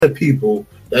of people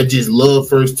that just love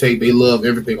First Take. They love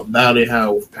everything about it,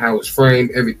 how it's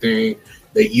framed, everything.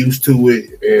 They used to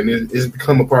it, and it's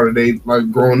become a part of their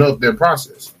growing up their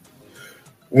process.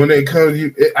 When they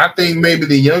come, I think maybe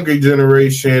the younger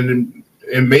generation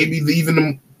and maybe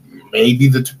even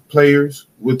the players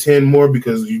will tend more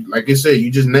because, like I said, you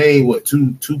just named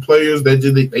two players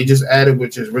that they just added,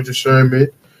 which is Richard Sherman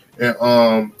and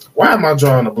why am I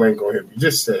drawing a blank on him? You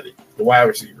just said it, the wide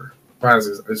receiver.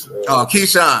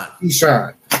 Keyshawn.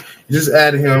 Keyshawn. You just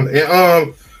added him,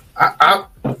 and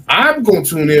I'm going to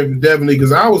tune in definitely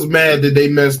because I was mad that they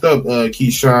messed up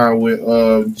Keyshawn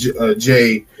with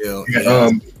Jay.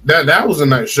 Yeah. That was a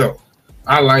nice show.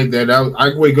 I like that.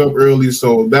 I wake up early,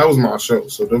 so that was my show.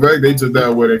 So the fact they took that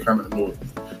away, they kind of annoyed me.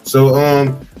 So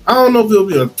I don't know if it'll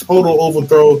be a total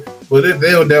overthrow, but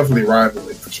they'll definitely rival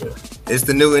it for sure. It's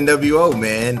the new NWO,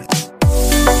 man.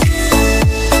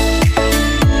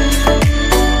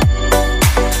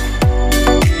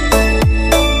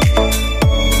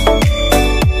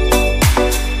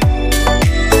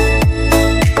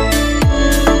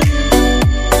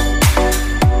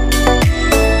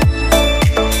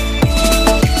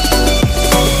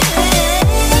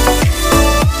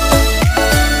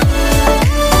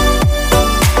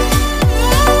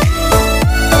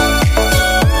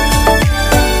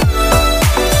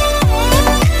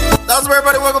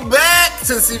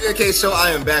 To the CVK show.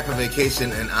 I am back from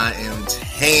vacation and I am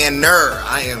tanner.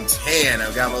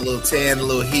 I've got my little tan, a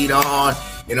little heat on.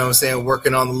 You know what I'm saying?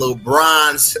 Working on the little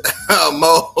bronze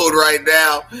mode right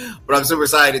now. But I'm super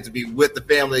excited to be with the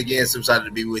family again. Super excited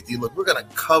to be with you. Look, we're going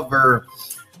to cover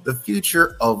the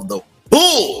future of the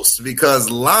Bulls because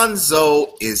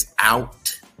Lonzo is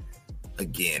out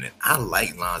again. And I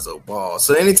like Lonzo Ball.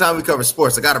 So anytime we cover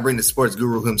sports, I got to bring the sports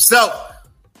guru himself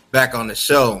back on the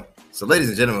show. So, ladies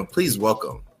and gentlemen, please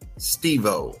welcome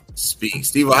Steve-O Speak.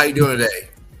 Steve-O, how you doing today?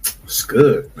 It's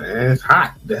good, man. It's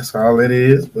hot. That's all it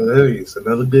is. But hey, it's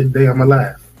another good day. I'm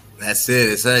alive. That's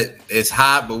it. It's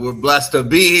hot, but we're blessed to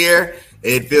be here.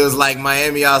 It feels like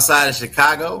Miami outside of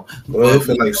Chicago. Well, it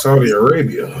feels like Saudi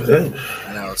Arabia.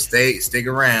 No, stick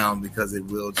around because it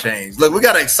will change. Look, we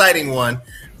got an exciting one.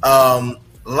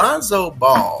 Lonzo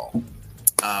Ball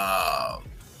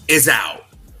is out.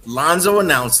 Lonzo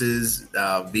announces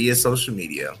via social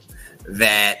media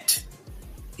that,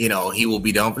 he will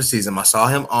be done for the season. I saw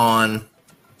him on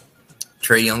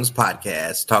Trae Young's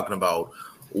podcast talking about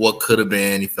what could have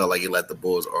been. He felt like he let the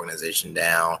Bulls organization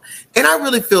down. And I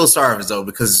really feel sorry for Zoe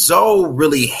because Zoe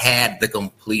really had the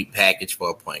complete package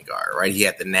for a point guard, right? He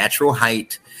had the natural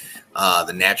height,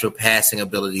 the natural passing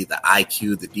ability, the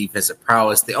IQ, the defensive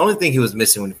prowess. The only thing he was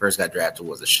missing when he first got drafted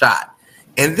was a shot.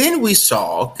 And then we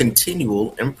saw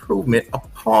continual improvement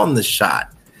upon the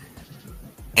shot.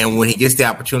 And when he gets the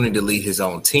opportunity to lead his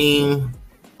own team,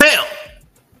 bam!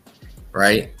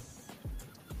 Right?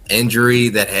 Injury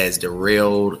that has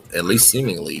derailed, at least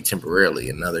seemingly temporarily,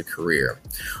 another career.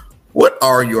 What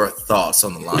are your thoughts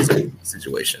on the Lonzo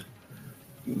situation?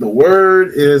 The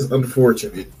word is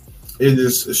unfortunate. It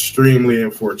is extremely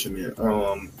unfortunate.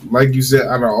 Like you said,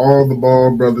 out of all the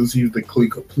Ball brothers, he was the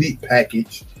complete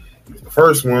package. The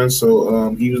first one,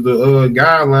 so he was the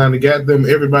guideline that got them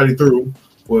everybody through.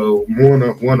 Well, one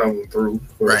of them through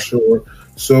for sure.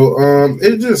 So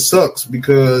it just sucks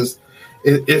because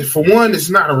it for one, it's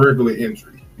not a regular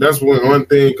injury. That's one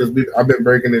thing because I've been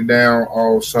breaking it down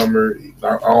all summer,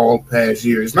 all past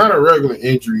year. It's not a regular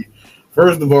injury.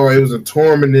 First of all, it was a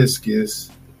torn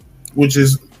meniscus, which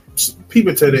is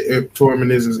people tell the torn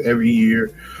meniscus every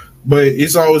year, but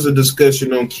it's always a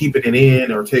discussion on keeping it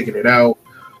in or taking it out.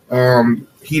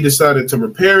 He decided to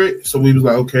repair it, so we was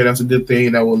like, okay, that's a good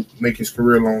thing. That will make his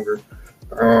career longer.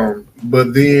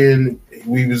 But then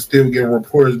we was still getting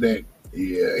reports that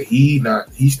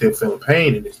he's still feeling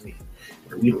pain in his knee.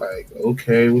 And we like,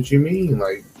 okay, what you mean?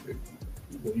 Like,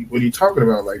 what are you talking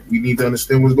about? Like, we need to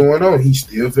understand what's going on. He's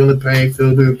still feeling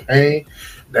pain.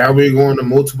 Now we're going to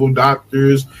multiple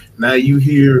doctors. Now you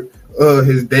hear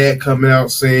his dad coming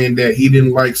out saying that he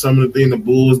didn't like some of the things the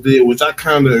Bulls did, which I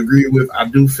kind of agree with. I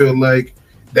do feel like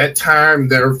that time,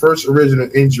 their first original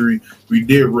injury, we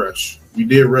did rush. We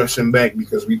did rush him back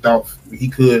because we thought he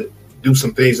could do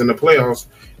some things in the playoffs.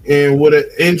 And with an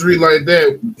injury like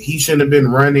that, he shouldn't have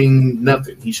been running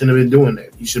nothing. He shouldn't have been doing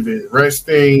that. He should have been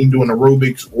resting, doing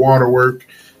aerobics, water work.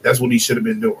 That's what he should have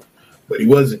been doing. But he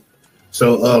wasn't.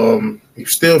 So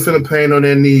he's still feeling pain on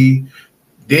that knee.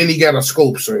 Then he got a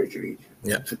scope surgery.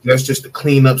 Yeah, that's just to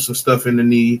clean up some stuff in the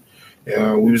knee.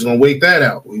 We was gonna wait that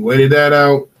out. We waited that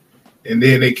out, and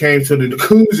then they came to the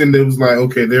conclusion. It was like,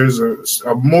 okay, there's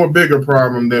a more bigger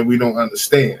problem that we don't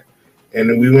understand. And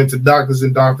then we went to doctors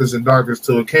and doctors and doctors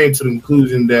till it came to the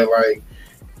conclusion that like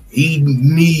he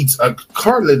needs a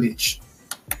cartilage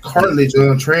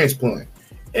transplant.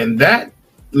 And that,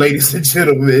 ladies and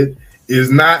gentlemen, is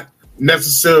not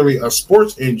necessarily a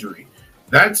sports injury.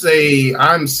 That's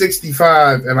I'm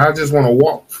 65 and I just want to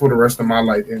walk for the rest of my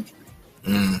life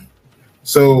injury.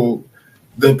 So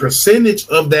the percentage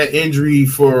of that injury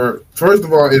first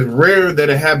of all, it's rare that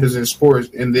it happens in sports.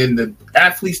 And then the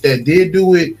athletes that did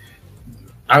do it,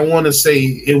 I want to say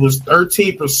it was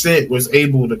 13% was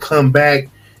able to come back,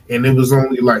 and it was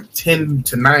only like 10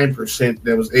 to 9%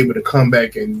 that was able to come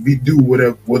back and do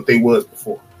what they was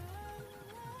before.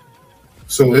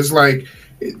 So it's like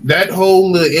that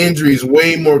whole injury is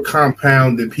way more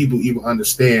compound than people even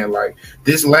understand. Like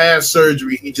this last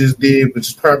surgery he just did, which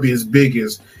is probably as big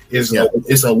as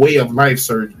it's a way of life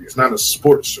surgery. It's not a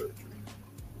sports surgery.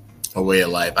 A way of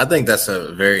life. I think that's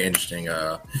a very interesting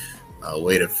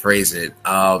way to phrase it.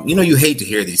 You hate to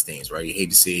hear these things, right? You hate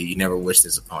to see it. You never wish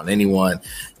this upon anyone.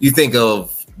 You think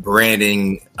of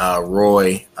Brandon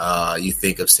Roy, you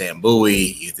think of Sam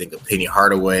Bowie, you think of Penny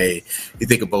Hardaway, you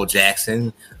think of Bo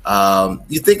Jackson,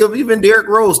 you think of even Derrick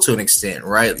Rose to an extent,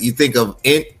 right? You think of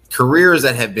careers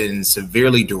that have been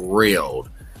severely derailed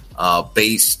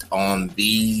based on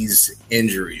these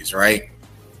injuries, right?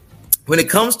 When it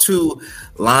comes to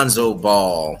Lonzo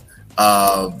Ball,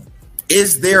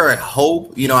 is there a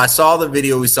hope? I saw the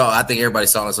video I think everybody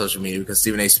saw on social media because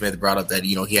Stephen A. Smith brought up that,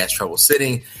 he has trouble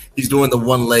sitting. He's doing the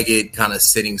one-legged kind of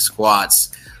sitting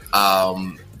squats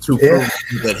to prove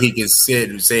that he can sit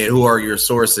and say, who are your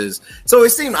sources? So it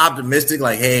seemed optimistic,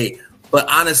 like, hey, but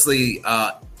honestly,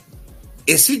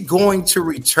 is he going to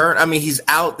return? I mean, he's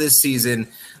out this season.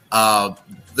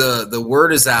 The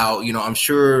word is out. I'm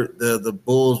sure the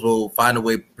Bulls will find a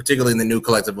way, particularly in the new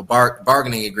collective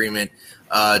bargaining agreement,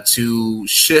 to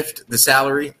shift the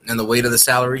salary and the weight of the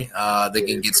salary. They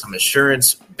can get some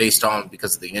assurance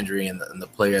because of the injury and the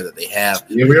player that they have.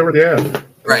 Yeah, we already have.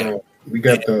 Right. We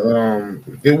got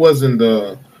it wasn't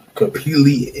the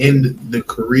completely end the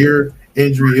career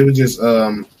injury. It was just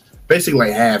basically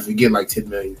like half. You get like 10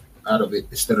 million out of it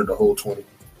instead of the whole 20.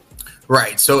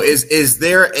 Right. So is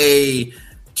there a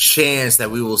chance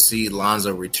that we will see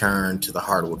Lonzo return to the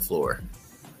hardwood floor?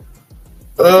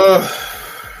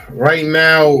 Right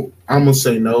now, I'm gonna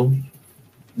say no,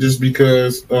 just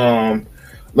because, I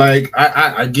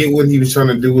get what he was trying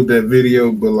to do with that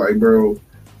video, but like, bro,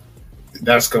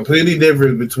 that's completely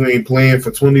different between playing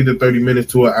for 20 to 30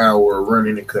 minutes to an hour,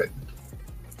 running and cutting.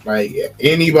 Like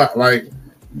anybody, like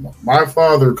my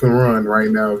father can run right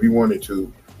now if he wanted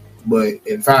to, but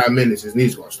in 5 minutes his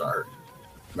knees gonna start.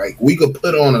 Like we could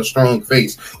put on a strong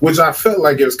face, which I felt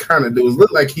like it was kind of. It was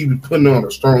looked like he was putting on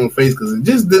a strong face because it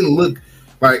just didn't look.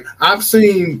 Like, I've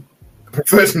seen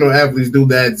professional athletes do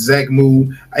that exact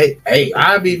move.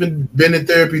 I've even been in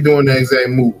therapy doing that exact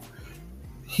move.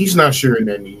 He's not sure in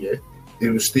that knee yet.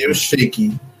 It was still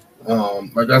shaky.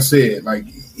 Like I said, like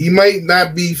he might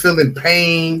not be feeling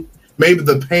pain. Maybe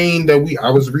the pain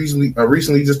that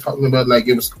recently just talking about, like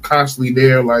it was constantly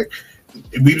there. Like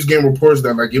we was getting reports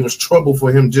that like it was trouble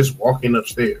for him just walking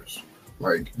upstairs,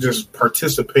 like just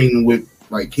participating with.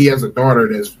 Like he has a daughter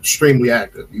that's extremely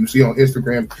active. You see on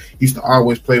Instagram, he used to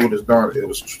always play with his daughter. It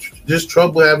was just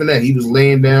trouble having that. He was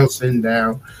laying down, sitting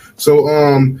down. So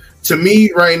to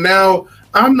me right now,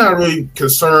 I'm not really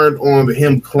concerned on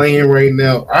him playing right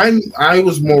now. I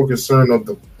was more concerned of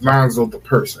the Lonzo the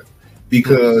person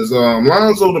because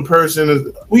Lonzo the person is.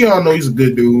 We all know he's a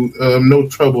good dude. No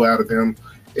trouble out of him,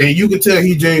 and you can tell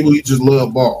he genuinely just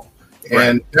love ball.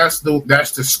 And that's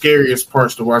the scariest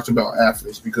parts to watch about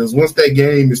athletes because once that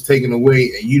game is taken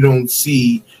away and you don't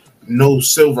see no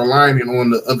silver lining on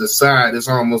the other side, it's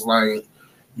almost like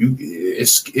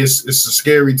it's a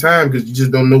scary time because you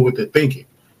just don't know what they're thinking.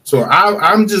 So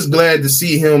I'm just glad to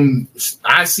see him.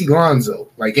 I see Lonzo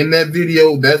like in that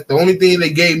video. That's the only thing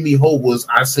that gave me hope was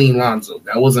I seen Lonzo.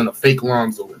 That wasn't a fake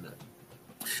Lonzo in there.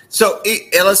 So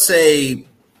let's say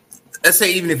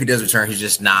even if he does return, he's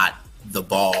just not the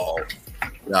ball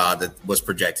that was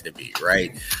projected to be,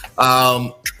 right?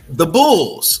 The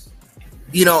Bulls,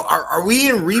 are we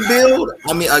in rebuild?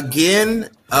 I mean, again,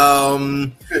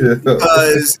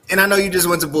 because, and I know you just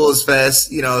went to Bulls Fest,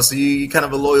 so you're kind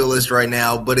of a loyalist right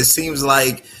now, but it seems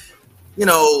like,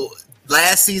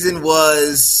 last season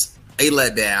was a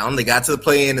letdown. They got to the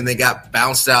play-in and they got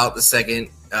bounced out the second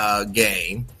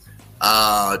game.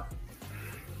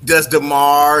 Does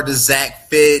Zach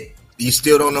fit? You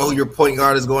still don't know who your point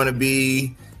guard is going to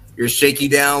be. You're shaky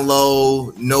down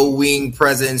low, no wing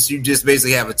presence. You just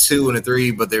basically have a 2 and a 3,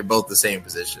 but they're both the same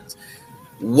positions.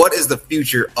 What is the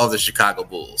future of the Chicago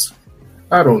Bulls?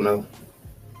 I don't know.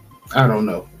 I don't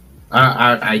know.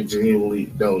 I genuinely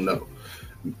don't know.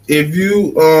 If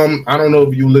you I don't know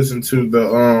if you listen to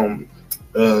the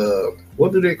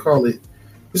what do they call it?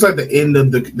 It's like the end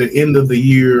of the end of the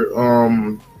year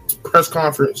press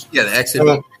conference. Yeah, the exit.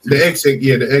 The exit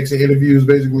interviews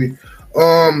basically.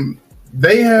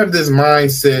 They have this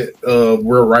mindset of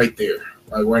we're right there.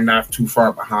 Like we're not too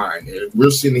far behind. And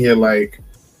we're sitting here like,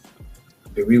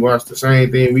 did we watch the same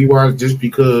thing we watched just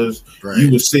because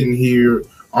you were sitting here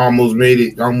almost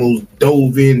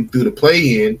dove in through the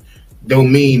play-in,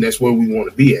 don't mean that's where we want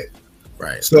to be at.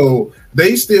 Right. So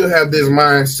they still have this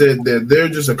mindset that they're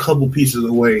just a couple pieces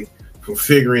away from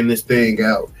figuring this thing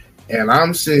out. And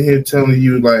I'm sitting here telling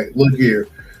you, like, look here.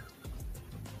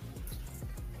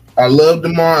 I love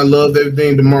DeMar. I love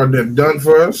everything DeMar have done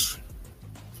for us.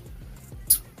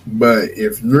 But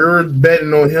if you're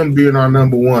betting on him being our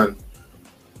number one,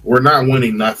 we're not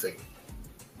winning nothing.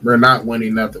 We're not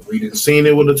winning nothing. We didn't seen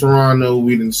it with the Toronto.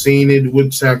 We didn't seen it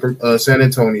with San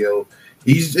Antonio.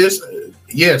 He's just,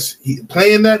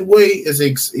 playing that way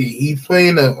he's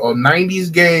playing a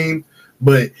 90s game,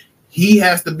 but he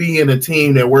has to be in a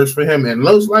team that works for him. And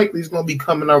most likely he's going to be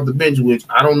coming off the bench, which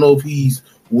I don't know if he's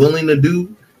willing to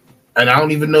do. And I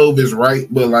don't even know if it's right,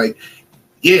 but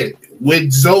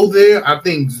with Zoe there, I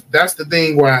think that's the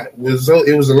thing why with Zoe,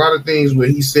 it was a lot of things where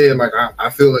he said, like, I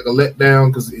feel like a letdown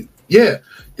because,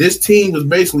 this team was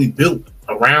basically built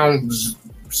around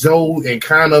Zoe and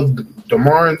kind of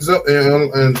DeMar and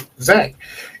Zach.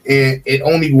 And it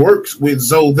only works with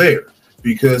Zoe there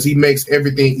because he makes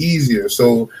everything easier.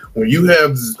 So when you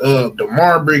have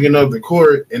DeMar bringing up the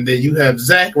court and then you have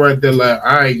Zach right there like,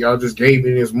 all right, y'all just gave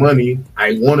me this money.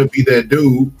 I want to be that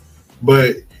dude,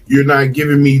 but you're not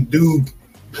giving me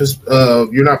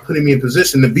you're not putting me in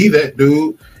position to be that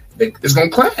dude. It's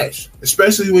going to clash,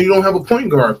 especially when you don't have a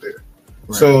point guard there.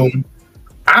 Right. So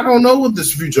I don't know what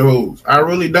this future holds. I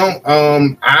really don't.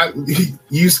 You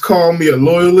used to call me a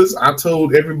loyalist. I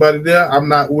told everybody there I'm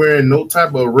not wearing no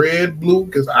type of red, blue,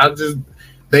 because I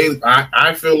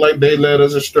feel like they led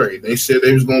us astray. They said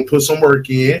they was going to put some work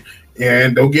in,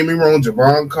 and don't get me wrong,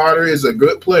 Javon Carter is a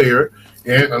good player,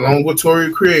 and along with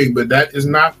Torrey Craig, but that is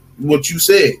not what you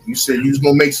said. You said you was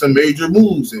going to make some major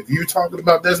moves. If you're talking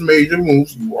about those major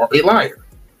moves, you are a liar.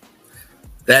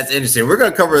 That's interesting. We're going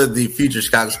to cover the future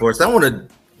Chicago sports. I want to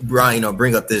bring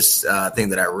up this thing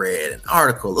that I read, an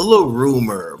article, a little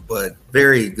rumor, but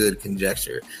very good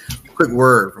conjecture. Quick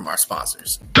word from our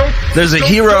sponsors. There's a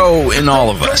hero in all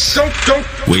of us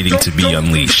waiting to be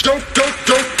unleashed.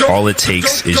 All it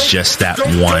takes is just that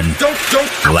one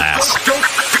last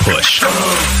push.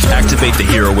 Activate the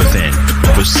hero within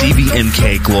with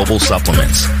CVMK Global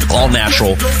Supplements. All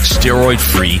natural,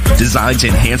 steroid-free, designed to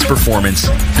enhance performance,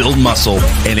 build muscle,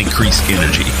 and increase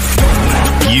energy.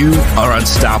 You are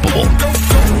unstoppable.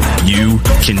 You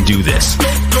can do this.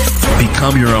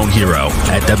 Become your own hero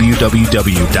at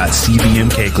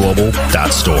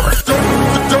www.cvmkglobal.store.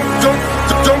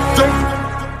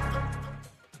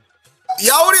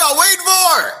 Y'all, what are y'all waiting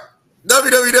for?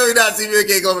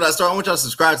 www.cvmkglobal.store. I want y'all to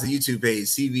subscribe to the YouTube page,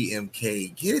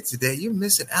 CVMK. Get it today. You're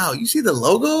missing out. You see the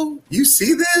logo? You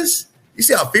see this? You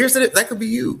see how fierce it is? That could be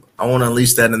you. I want to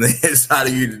unleash that in the inside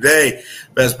of you today.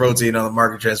 Best protein on the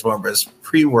market, transform, best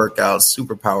pre-workout,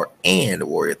 superpower, and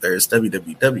warrior thirst.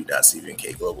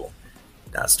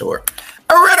 www.cvmkglobal.store.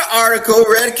 I read an article,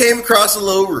 came across a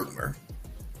little rumor,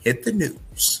 hit the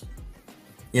news.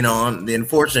 You know, the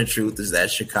unfortunate truth is that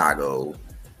Chicago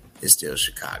is still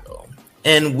Chicago.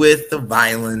 And with the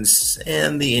violence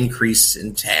and the increase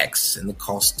in tax and the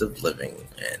cost of living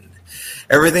and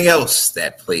everything else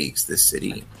that plagues this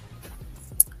city,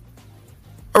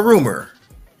 a rumor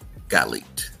got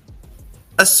leaked.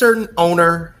 A certain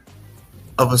owner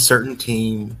of a certain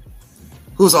team,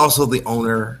 who's also the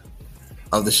owner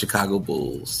of the Chicago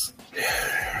Bulls,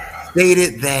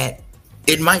 stated that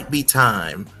it might be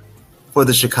time for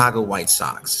the Chicago White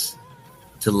Sox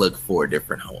to look for a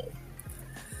different home.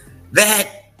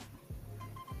 That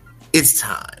it's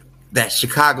time. That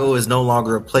Chicago is no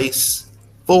longer a place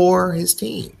for his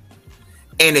team.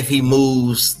 And if he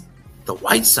moves the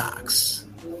White Sox,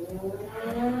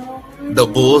 the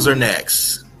Bulls are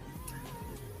next.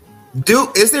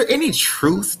 Is there any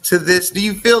truth to this? Do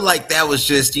you feel like that was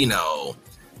just,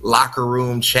 locker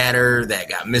room chatter that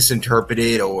got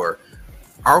misinterpreted, or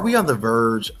are we on the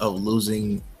verge of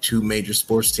losing two major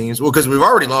sports teams? Well, because we've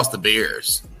already lost the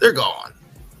Bears. They're gone.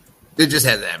 It just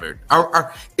hasn't happened.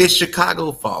 Is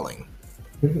Chicago falling?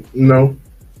 No.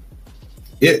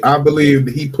 I believe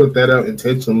he put that out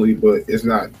intentionally, but it's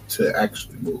not to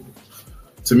actually move.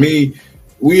 To me,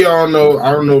 we all know,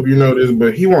 I don't know if you know this,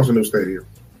 but he wants a new stadium.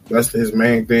 That's his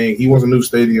main thing. He wants a new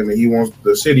stadium, and he wants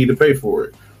the city to pay for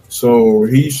it. So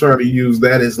he's trying to use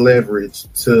that as leverage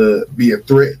to be a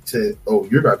threat to,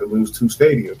 you're about to lose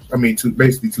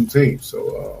basically two teams.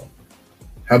 So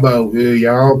how about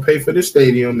y'all pay for this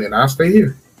stadium, and I'll stay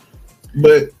here.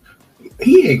 But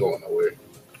he ain't going nowhere.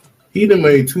 He done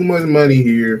made too much money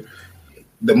here.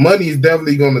 The money is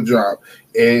definitely going to drop.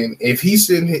 And if he's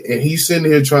sitting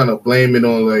here trying to blame it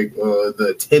on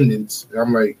the attendance,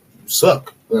 I'm like, you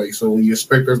suck. Like, so when you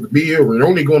expect us to be here, we're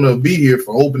only going to be here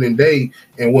for opening day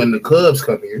and when the Cubs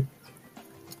come here.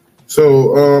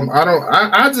 So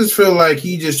I just feel like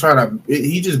he's just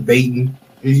baiting.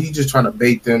 He's just trying to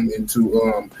bait them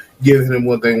into giving them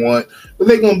what they want. But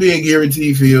they're going to be in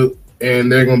Guarantee Field,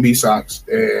 and they're going to be Sox,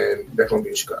 and they're going to be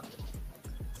in Chicago.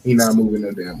 He's not moving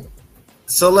no damn way.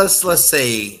 So let's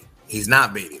say he's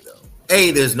not baiting though.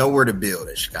 There's nowhere to build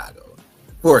in Chicago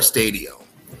for a stadium.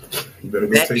 You better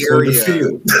go that take area, the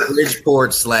field.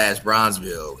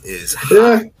 Bridgeport/Bronzeville is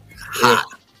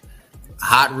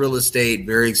hot real estate,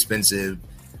 very expensive.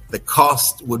 The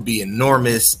cost would be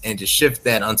enormous, and to shift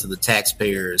that onto the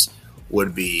taxpayers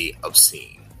would be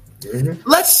obscene. Mm-hmm.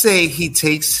 Let's say he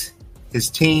takes his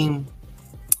team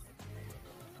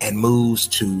and moves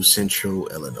to Central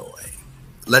Illinois.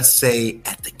 Let's say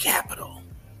at the Capitol.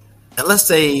 And let's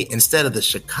say instead of the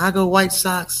Chicago White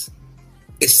Sox,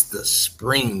 it's the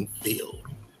Springfield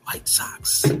White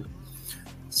Sox.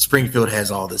 Springfield has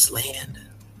all this land.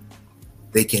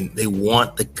 They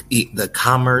want the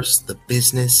commerce, the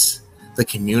business, the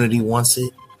community wants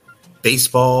it.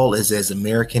 Baseball is as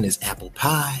American as apple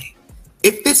pie.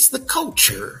 It fits the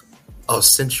culture of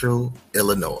Central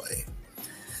Illinois.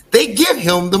 They give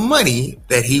him the money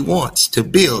that he wants to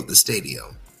build the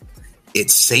stadium.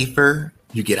 It's safer.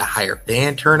 You get a higher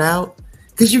fan turnout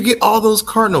because you get all those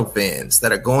Cardinal fans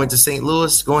that are going to St.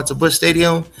 Louis, going to Busch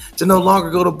Stadium to no longer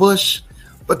go to Busch,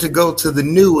 but to go to the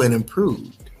new and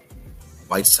improved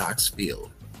White Sox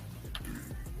field.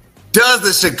 Does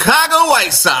the Chicago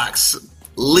White Sox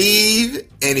leave,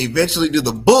 and eventually do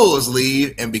the Bulls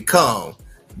leave and become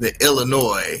the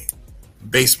Illinois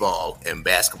baseball and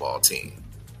basketball team?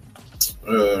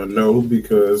 No,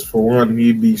 because for one,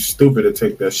 he'd be stupid to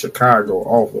take that Chicago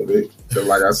off of it. But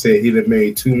like I said, he'd have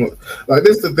made too much. Like,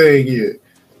 this the thing here.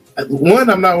 One,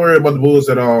 I'm not worried about the Bulls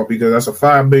at all because that's a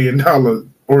 $5 billion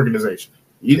organization.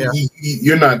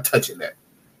 You're not touching that.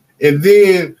 And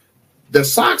then the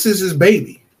Sox is his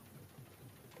baby.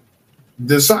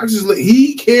 The Sox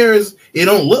he cares. It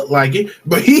don't look like it,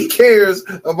 but he cares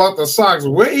about the Sox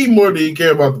way more than he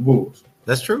cares about the Bulls.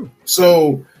 That's true.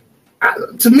 So,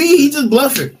 to me, he's just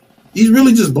bluffing. He's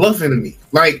really just bluffing to me.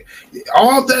 Like,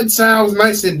 all that sounds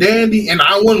nice and dandy, and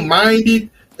I wouldn't mind it.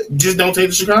 Just don't take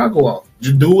the Chicago off.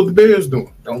 Just do what the Bears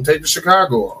doing. Don't take the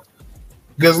Chicago off.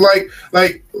 Because, like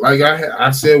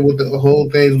I said with the whole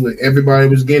thing, with everybody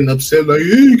was getting upset, like,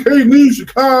 you can't leave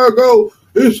Chicago.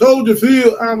 It's Soldier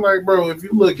Field. I'm like, bro, if you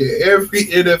look at every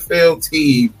NFL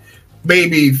team,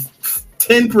 maybe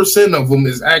 10% of them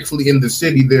is actually in the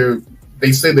city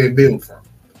they say they build from.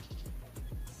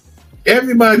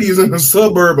 Everybody is in a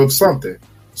suburb of something.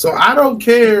 So I don't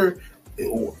care.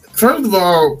 First of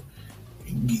all,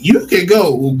 you can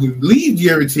go. Leave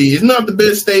Guarantee. It's not the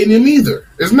best stadium either.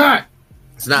 It's not.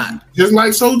 It's not. Just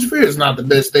like Soldier Field, it's not the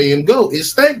best stadium. Go. It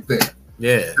stank there.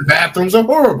 Yeah. The bathrooms are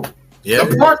horrible. Yeah.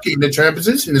 The parking, the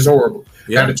transportation is horrible.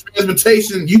 Yeah. Now, the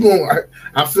transportation,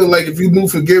 I feel like if you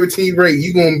move for guaranteed rate,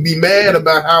 you're going to be mad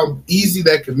about how easy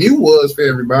that commute was for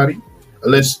everybody.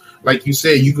 Unless, like you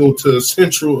said, you go to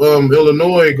Central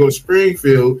Illinois, go to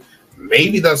Springfield,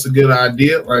 maybe that's a good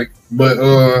idea.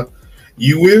 But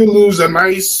you will lose a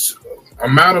nice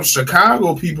amount of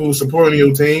Chicago people supporting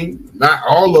your team. Not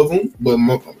all of them, but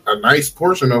a nice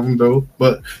portion of them, though.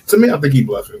 But to me, I think he's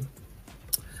bluffing.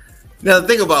 Now, the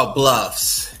thing about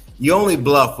bluffs, you only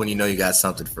bluff when you know you got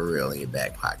something for real in your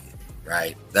back pocket,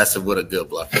 right? That's what a good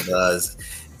bluffer does.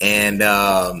 And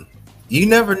you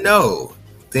never know.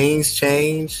 Things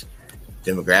change.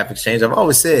 Demographics change. I've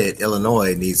always said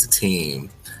Illinois needs a team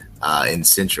in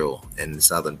central and the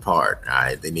southern part. All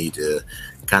right, they need to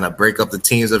kind of break up the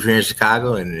teams up here in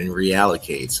Chicago and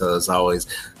reallocate. So it's always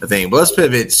the thing. But let's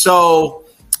pivot. So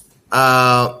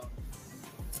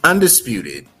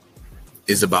Undisputed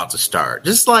is about to start,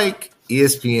 just like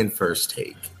ESPN First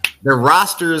Take. The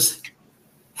rosters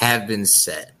have been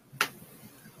set.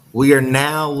 We are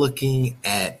now looking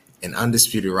at an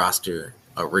undisputed roster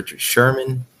of Richard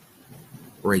Sherman,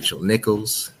 Rachel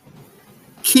Nichols,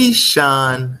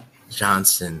 Keyshawn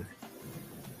Johnson,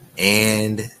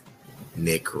 and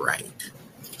Nick Wright.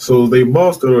 So they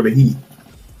Boston or the Heat?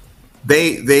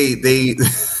 They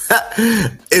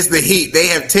It's the heat. They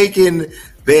have taken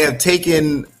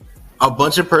a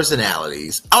bunch of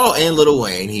personalities. Oh, and Lil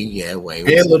Wayne. Wayne.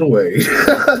 And Lil Wayne.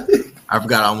 I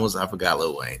forgot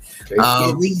Lil Wayne.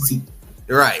 Easy.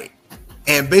 Right.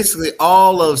 And basically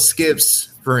all of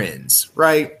Skip's friends,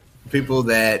 right? People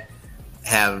that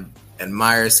have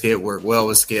admired Skip, work well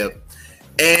with Skip.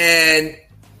 And,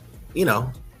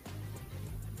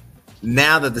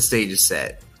 now that the stage is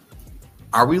set,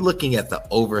 are we looking at the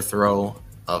overthrow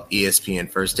of ESPN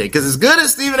First Take? Because as good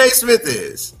as Stephen A. Smith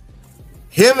is,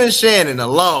 him and Shannon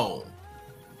alone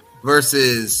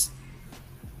versus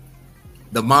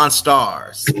the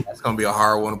Monstars, that's going to be a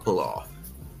hard one to pull off.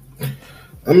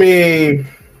 I mean,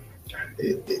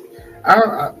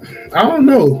 I don't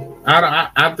know.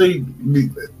 I think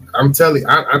I'm telling you,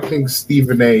 I think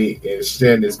Stephen A. and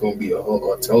Shannon is going to be a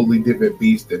totally different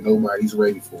beast that nobody's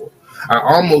ready for. I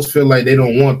almost feel like they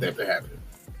don't want that to happen.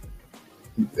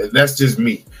 That's just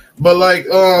me. But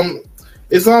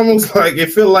it's almost like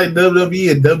it feels like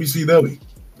WWE and WCW.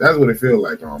 That's what it feels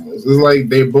like almost. It's like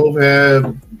they both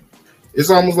have. It's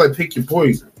almost like pick your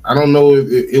poison. I don't know if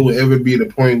it will ever be the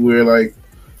point where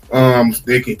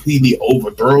they completely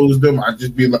overthrows them. I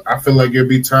feel like there'll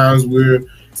be times where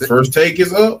First Take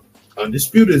is up,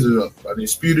 Undisputed is up,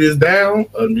 Undisputed is down,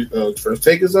 First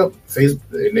Take is up, and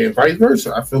then vice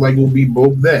versa. I feel like it will be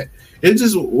both that. It's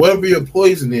just whatever your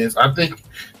poison is. I think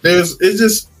there's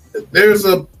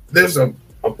a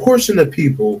portion of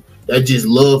people that just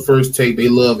love First Take. They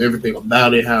love everything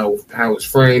about it, how it's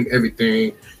framed,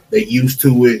 everything. They used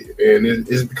to it, and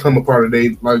it's become a part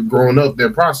of growing up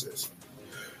their process.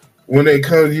 When it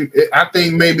comes, I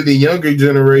think maybe the younger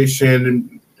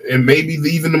generation and maybe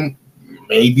the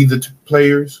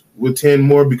players will tend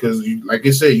more because, like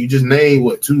I said, you just named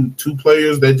two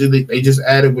players that they just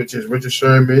added, which is Richard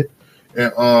Sherman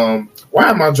and why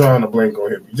am I drawing a blank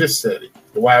on him? You just said it,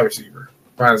 the wide receiver.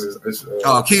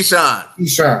 Keyshawn.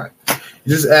 Keyshawn.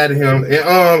 You just added him,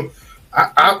 and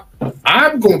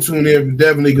I'm going to tune in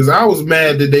definitely because I was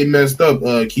mad that they messed up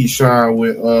Keyshawn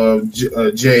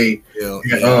with Jay.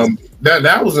 Yeah.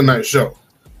 That was a nice show.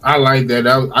 I like that.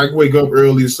 I wake up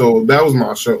early, so that was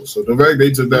my show. So the fact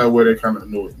they took that away, that kind of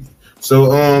annoyed me.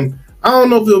 So I don't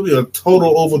know if it'll be a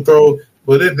total overthrow,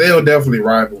 but they'll definitely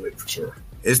rival it for sure.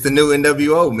 It's the new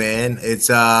NWO, man.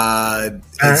 It's right.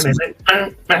 NWO.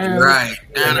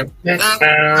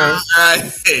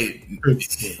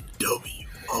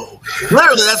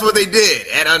 Literally, that's what they did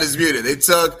at Undisputed. They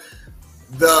took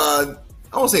I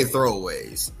won't say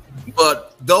throwaways,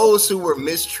 but those who were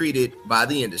mistreated by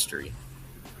the industry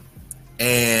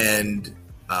and,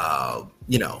 have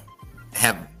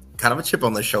kind of a chip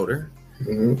on their shoulder,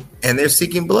 and they're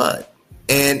seeking blood.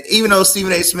 And even though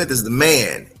Stephen A. Smith is the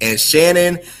man and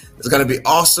Shannon is going to be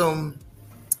awesome,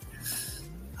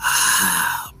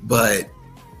 but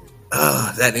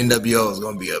that NWO is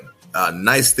going to be a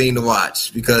nice thing to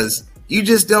watch because you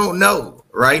just don't know,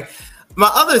 right? My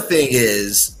other thing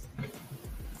is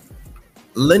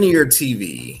linear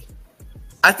TV.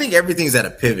 I think everything's at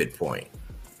a pivot point.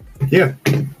 Yeah,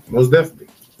 most definitely.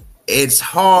 It's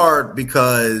hard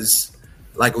because,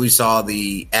 like we saw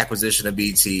the acquisition of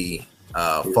BT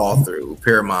fall through.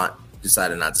 Paramount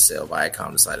decided not to sell.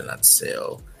 Viacom decided not to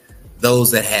sell.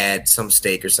 Those that had some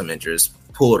stake or some interest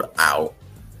pulled out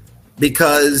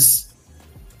because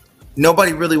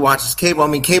nobody really watches cable. I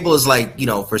mean, cable is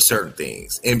for certain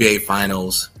things. NBA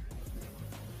Finals.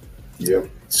 Yeah.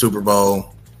 Super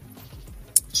Bowl.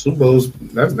 Super Bowl's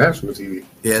that's national TV.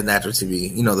 Yeah, natural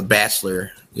TV. The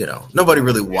Bachelor. Nobody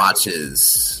really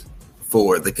watches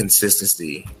for the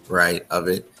consistency, right, of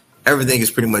it. Everything is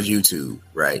pretty much YouTube,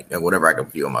 right? And whatever I can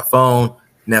view on my phone,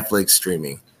 Netflix,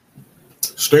 streaming.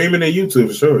 Streaming and YouTube,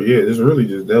 for sure. Yeah, it's really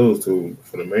just those two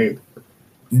for the main.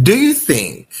 Do you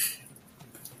think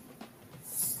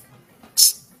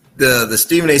the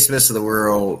Stephen A. Smiths of the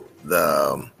world,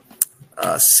 the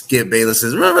Skip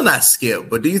Baylesses, remember not Skip,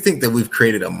 but do you think that we've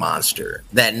created a monster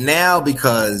that now,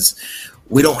 because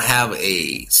we don't have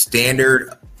a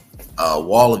standard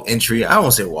wall of entry, I don't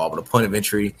want to say wall, but a point of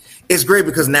entry, it's great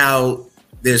because now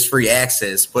there's free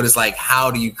access, but it's like,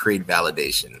 how do you create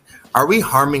validation? Are we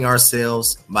harming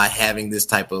ourselves by having this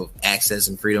type of access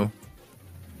and freedom?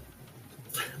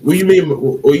 What do you mean?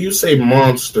 When you say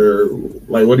monster,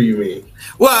 what do you mean?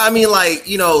 Well, I mean,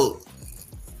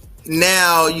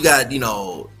 now you got,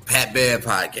 Pat Bear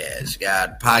podcast, you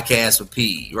got Podcasts with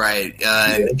P, right?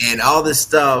 And all this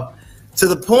stuff to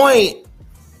the point,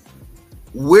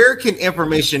 where can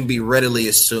information be readily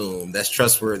assumed that's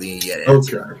trustworthy and yet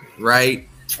accurate, right?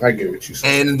 I get what you're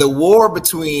saying. And the war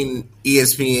between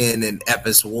ESPN and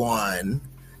FS1,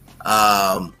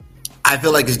 I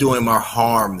feel like it's doing more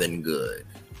harm than good.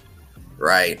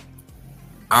 right?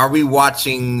 Are we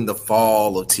watching the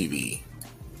fall of TV?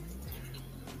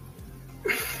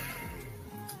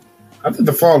 I think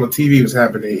the fall of TV was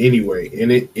happening anyway,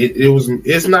 and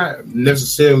it's not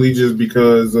necessarily just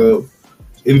because of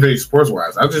anything sports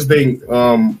wise. I just think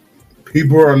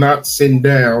people are not sitting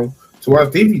down to watch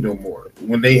TV no more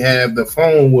when they have the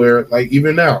phone. Where like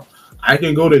even now, I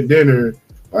can go to dinner.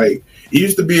 Like it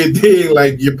used to be a thing.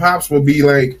 Like your pops would be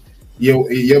like,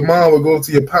 your mom would go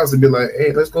to your pops and be like,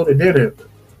 "Hey, let's go to dinner."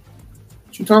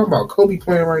 What you talking about? Kobe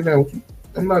playing right now.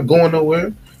 I'm not going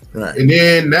nowhere. Right. And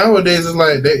then nowadays it's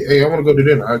like, hey, I want to go to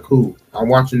dinner. All right, cool. I'm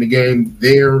watching the game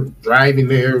there, driving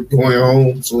there, going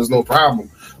home, so it's no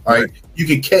problem. Like you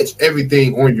can catch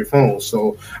everything on your phone.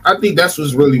 So I think that's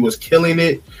what's killing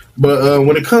it. But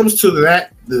when it comes to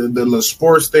that, the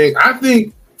sports thing, I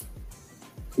think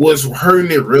what's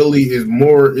hurting it really is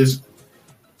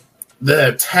the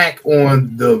attack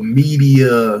on the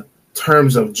media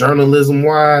terms of journalism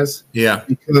wise. Yeah.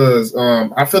 Because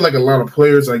I feel like a lot of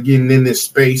players are getting in this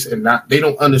space and they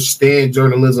don't understand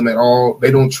journalism at all.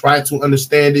 They don't try to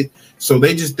understand it. So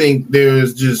they just think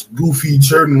there's just goofy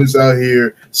journalists out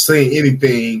here saying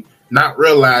anything, not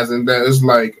realizing that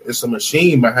it's a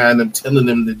machine behind them telling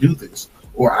them to do this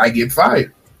or I get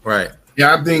fired. Right.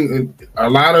 Yeah, I think a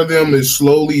lot of them is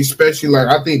slowly, especially like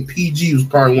I think PG was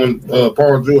probably one.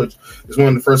 Paul George is one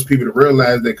of the first people to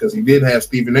realize that because he did have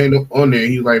Stephen A. on there.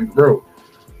 He's like, bro,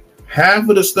 half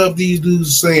of the stuff these dudes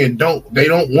are saying they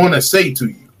don't want to say to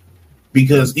you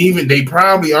because even they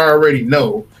probably already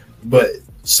know, but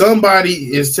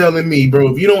somebody is telling me,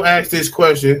 bro, if you don't ask this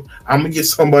question, I'm gonna get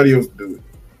somebody else to do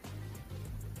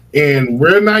it, and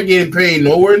we're not getting paid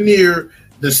nowhere near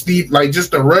just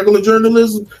the regular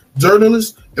journalists,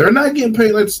 they're not getting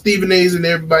paid like the Stephen A's and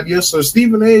everybody else. So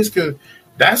Stephen A's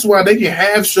that's why they can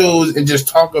have shows and just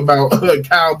talk about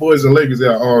Cowboys and Lakers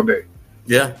out all day.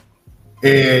 Yeah.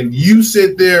 And you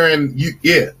sit there and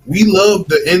we love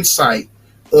the insight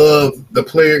of the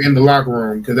player in the locker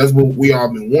room because that's what we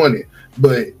all been wanting.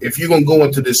 But if you're gonna go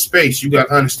into this space, you got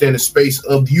to understand the space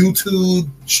of YouTube,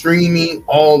 streaming,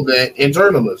 all that, and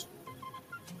journalism.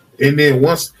 And then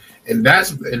that's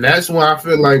why I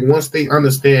feel like once they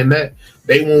understand that,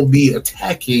 they won't be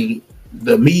attacking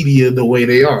the media the way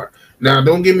they are. Now,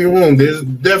 don't get me wrong. There's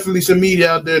definitely some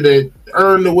media out there that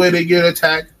earn the way they get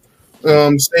attacked,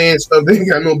 saying stuff they ain't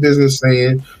got no business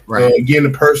saying,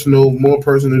 getting more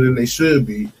personal than they should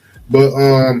be. But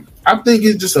I think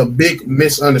it's just a big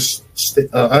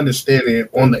misunderstanding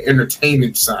on the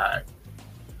entertainment side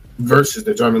versus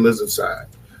the journalism side.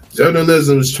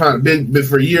 Journalism is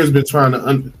for years been trying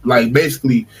to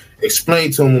basically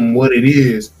explain to them what it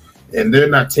is, and they're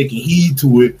not taking heed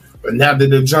to it. But now that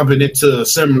they're jumping into a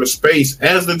similar space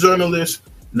as the journalists,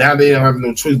 now they don't have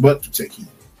no choice but to take heed.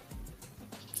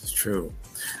 It's true.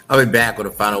 I'll be back with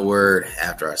a final word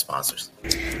after our sponsors.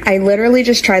 I literally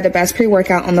just tried the best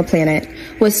pre-workout on the planet.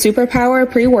 With Superpower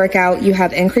pre-workout, you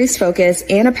have increased focus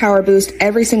and a power boost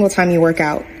every single time you work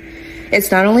out.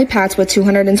 It's not only packed with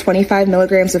 225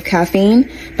 milligrams of caffeine,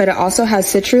 but it also has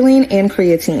citrulline and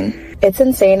creatine. It's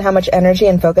insane how much energy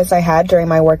and focus I had during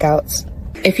my workouts.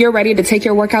 If you're ready to take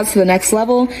your workouts to the next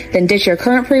level, then ditch your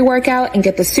current pre-workout and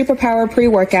get the Superpower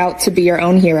pre-workout to be your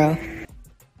own hero.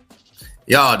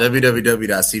 Y'all,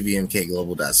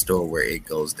 www.cvmkglobal.store, where it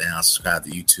goes down. Subscribe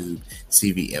to YouTube,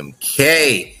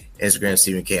 CVMK,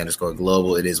 Instagram,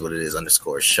 CVMK_global. It is what it is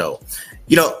 _show.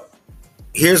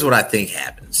 Here's what I think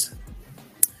happens.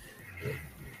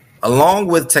 Along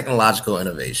with technological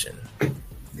innovation,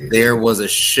 there was a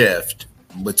shift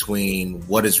between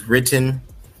what is written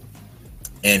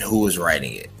and who is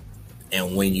writing it.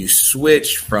 And when you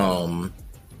switch from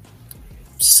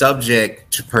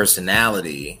subject to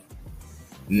personality,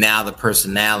 now the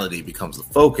personality becomes the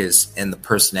focus and the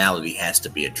personality has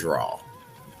to be a draw.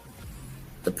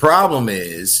 The problem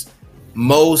is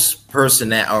most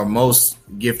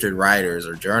gifted writers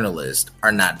or journalists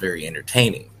are not very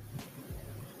entertaining.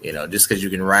 Just because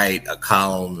you can write a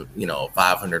column, a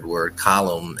 500-word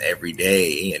column every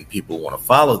day and people want to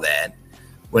follow that,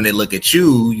 when they look at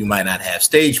you, you might not have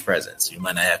stage presence. You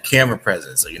might not have camera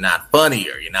presence, or you're not funny,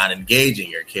 or you're not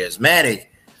engaging, you're charismatic.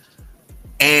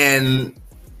 And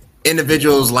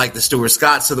individuals like the Stuart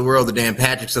Scotts of the world, the Dan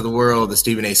Patricks of the world, the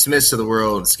Stephen A. Smiths of the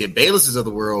world, the Skip Baylesses of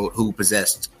the world, who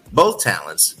possessed both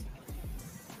talents,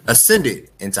 ascended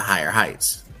into higher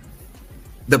heights.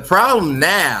 The problem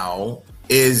now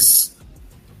is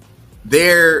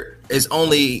there is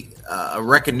only a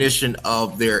recognition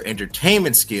of their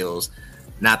entertainment skills,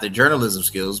 not their journalism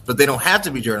skills, but they don't have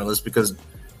to be journalists because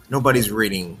nobody's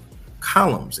reading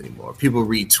columns anymore. People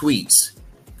read tweets.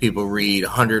 people read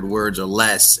 100 words or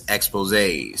less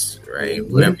exposés, right?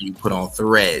 Whatever you put on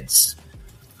Threads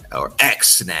or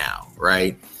X now,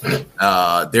 right?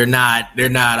 They're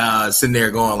not sitting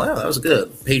there going, "Well, that was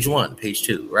good. Page 1, page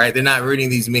 2," right? They're not reading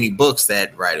these many books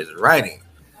that writers are writing.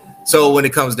 So when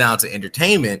it comes down to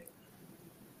entertainment,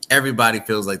 everybody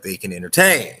feels like they can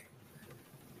entertain.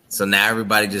 So now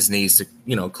everybody just needs to,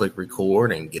 click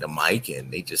record and get a mic,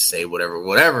 and they just say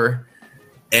whatever.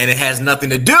 And it has nothing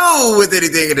to do with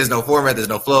anything. And there's no format, there's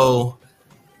no flow.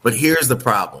 But here's the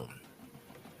problem.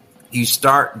 You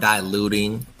start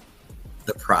diluting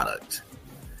the product.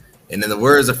 And in the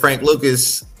words of Frank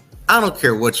Lucas, I don't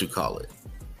care what you call it.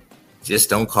 Just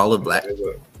don't call it black.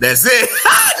 That's it.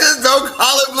 Just don't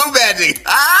call it blue magic.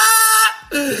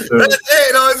 That's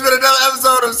it. It's been another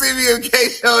episode of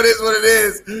CBMK Show. It is what it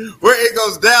is. Where it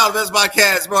goes down. That's my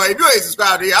cast, bro. If you ain't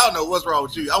subscribed here, I don't know what's wrong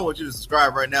with you. I want you to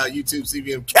subscribe right now. YouTube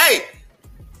CBMK.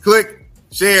 Click,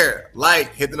 share,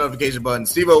 like, hit the notification button.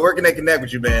 Steve-O, where can they connect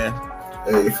with you, man?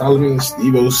 Hey, follow me on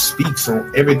Steve-O Speaks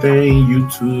on everything,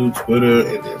 YouTube, Twitter,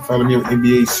 and then follow me on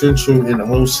NBA Central and the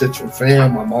whole Central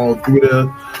fam. I'm all through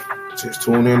there. Just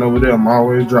tune in over there. I'm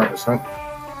always dropping something.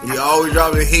 You always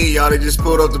dropping heat, y'all. They just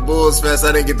pulled up the Bulls Fest.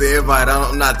 I didn't get the invite.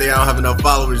 I'm not there. I don't have enough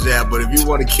followers yet. But if you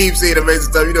want to keep seeing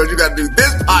amazing stuff, you know what you got to do.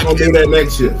 This podcast. I'll do that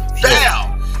next year.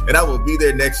 Bam! And I will be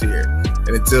there next year. And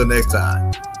until next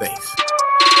time, thanks.